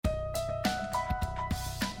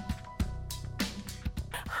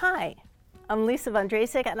Hi, I'm Lisa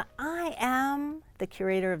Vondrasek, and I am the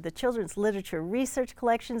curator of the Children's Literature Research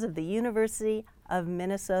Collections of the University of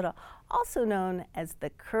Minnesota, also known as the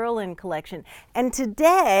Kirlin Collection. And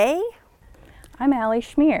today, I'm Allie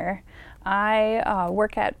Schmier. I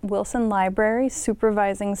work at Wilson Library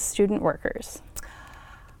supervising student workers.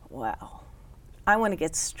 well, I want to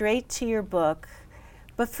get straight to your book.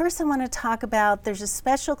 But first I want to talk about, there's a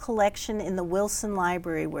special collection in the Wilson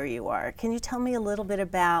Library where you are. Can you tell me a little bit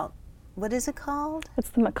about, what is it called? It's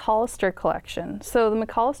the McCollister Collection. So the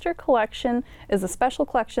McCollister Collection is a special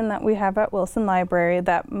collection that we have at Wilson Library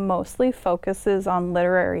that mostly focuses on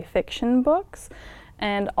literary fiction books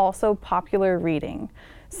and also popular reading.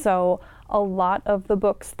 So a lot of the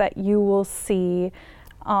books that you will see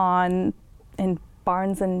in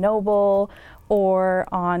Barnes & Noble or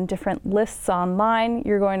on different lists online,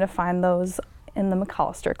 you're going to find those in the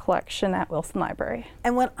McCollister Collection at Wilson Library.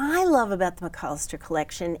 And what I love about the McCollister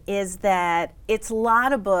Collection is that it's a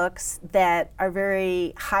lot of books that are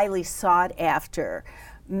very highly sought after.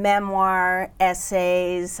 Memoir,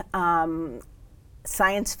 essays,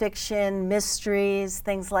 science fiction, mysteries,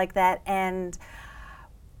 things like that. And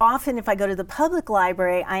often if I go to the public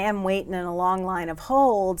library, I am waiting in a long line of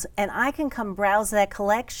holds, and I can come browse that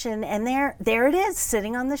collection, and there it is,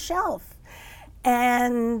 sitting on the shelf.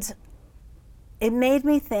 And it made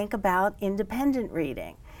me think about independent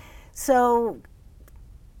reading. So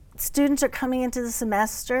students are coming into the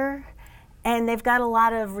semester, and they've got a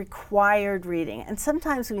lot of required reading, and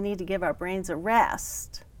sometimes we need to give our brains a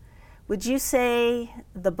rest. Would you say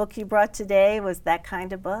the book you brought today was that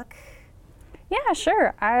kind of book? Yeah,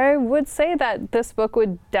 sure. I would say that this book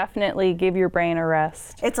would definitely give your brain a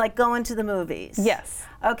rest. It's like going to the movies. Yes.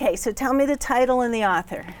 Okay, so tell me the title and the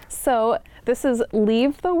author. So this is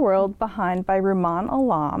Leave the World Behind by Rumaan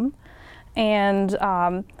Alam. And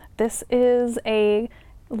this is a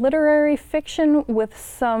literary fiction with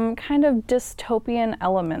some kind of dystopian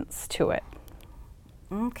elements to it.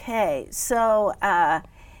 Okay, so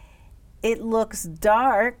it looks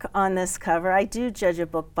dark on this cover. I do judge a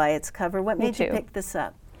book by its cover. What made you pick this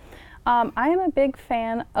up? I am a big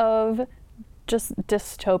fan of just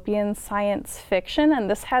dystopian science fiction, and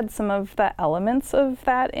this had some of the elements of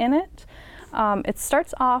that in it. It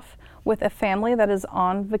starts off with a family that is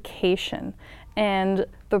on vacation, and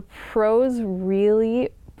the prose really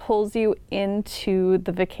pulls you into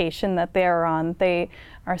the vacation that they are on. They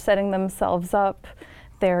are setting themselves up.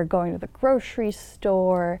 They're going to the grocery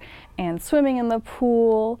store and swimming in the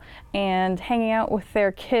pool and hanging out with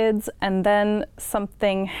their kids, and then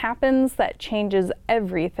something happens that changes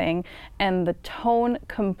everything, and the tone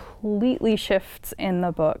completely shifts in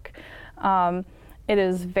the book. It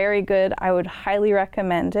is very good. I would highly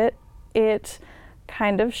recommend it. It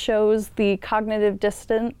kind of shows the cognitive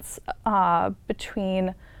distance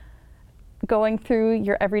between going through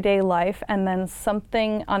your everyday life and then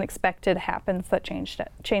something unexpected happens that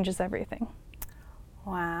changes everything.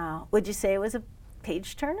 Wow. Would you say it was a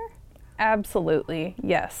page turner? Absolutely,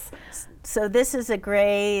 yes. So this is a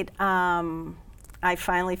great, I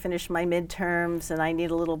finally finished my midterms and I need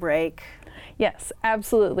a little break. Yes,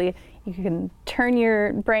 absolutely. You can turn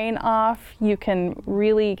your brain off. You can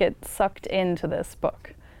really get sucked into this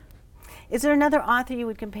book. Is there another author you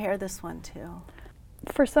would compare this one to?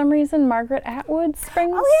 For some reason, Margaret Atwood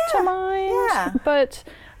springs to mind. Yeah. But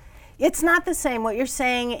it's not the same. What you're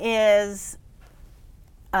saying is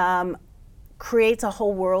creates a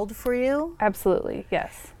whole world for you. Absolutely,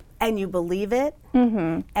 yes. And you believe it.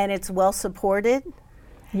 Mm-hmm. And it's well supported.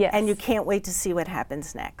 Yes. And you can't wait to see what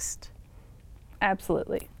happens next.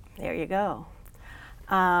 Absolutely. There you go.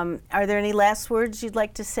 Are there any last words you'd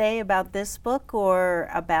like to say about this book or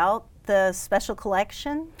about the special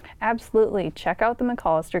collection? Absolutely. Check out the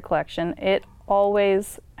McCollister Collection. It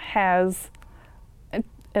always has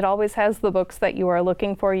the books that you are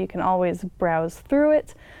looking for. You can always browse through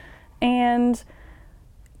it. And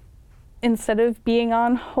instead of being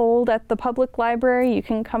on hold at the public library, you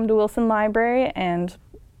can come to Wilson Library and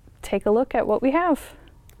take a look at what we have.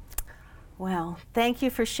 Well, thank you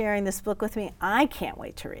for sharing this book with me. I can't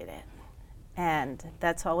wait to read it. And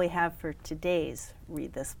that's all we have for today's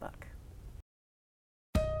Read This Book.